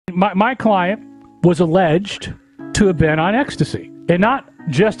My client was alleged to have been on ecstasy, and not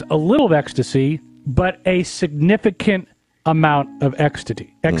just a little of ecstasy, but a significant amount of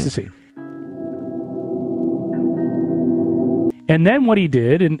ecstasy. And then what he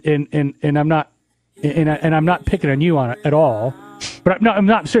did, and I'm not picking on you on it at all, but I'm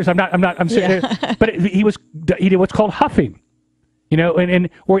not serious. I'm serious. Yeah. But he did what's called huffing, and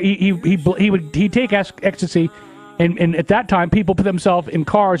where he'd take ecstasy, and at that time people put themselves in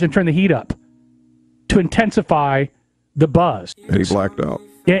cars and turn the heat up to intensify the buzz. And he blacked out.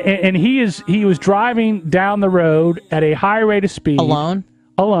 And he was driving down the road at a high rate of speed, alone,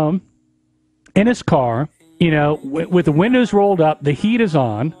 in his car. With the windows rolled up, the heat is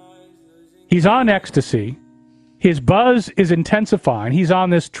on. He's on ecstasy. His buzz is intensifying. He's on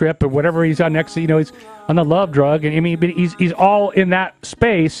this trip or whatever he's on ecstasy. He's on the love drug, and but he's all in that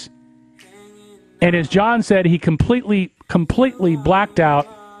space. And as John said, he completely blacked out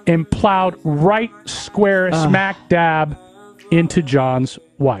and plowed right square smack dab into John's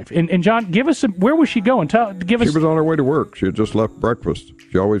wife. And John, give us where was she going? She was on her way to work. She had just left breakfast.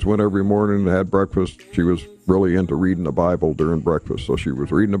 She always went every morning and had breakfast. She was really into reading the Bible during breakfast. So she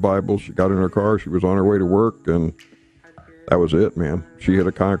was reading the Bible. She got in her car. She was on her way to work, and that was it, man. She hit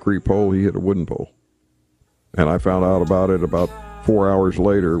a concrete pole. He hit a wooden pole. And I found out about it about 4 hours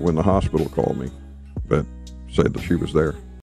later when the hospital called me, but said that she was there.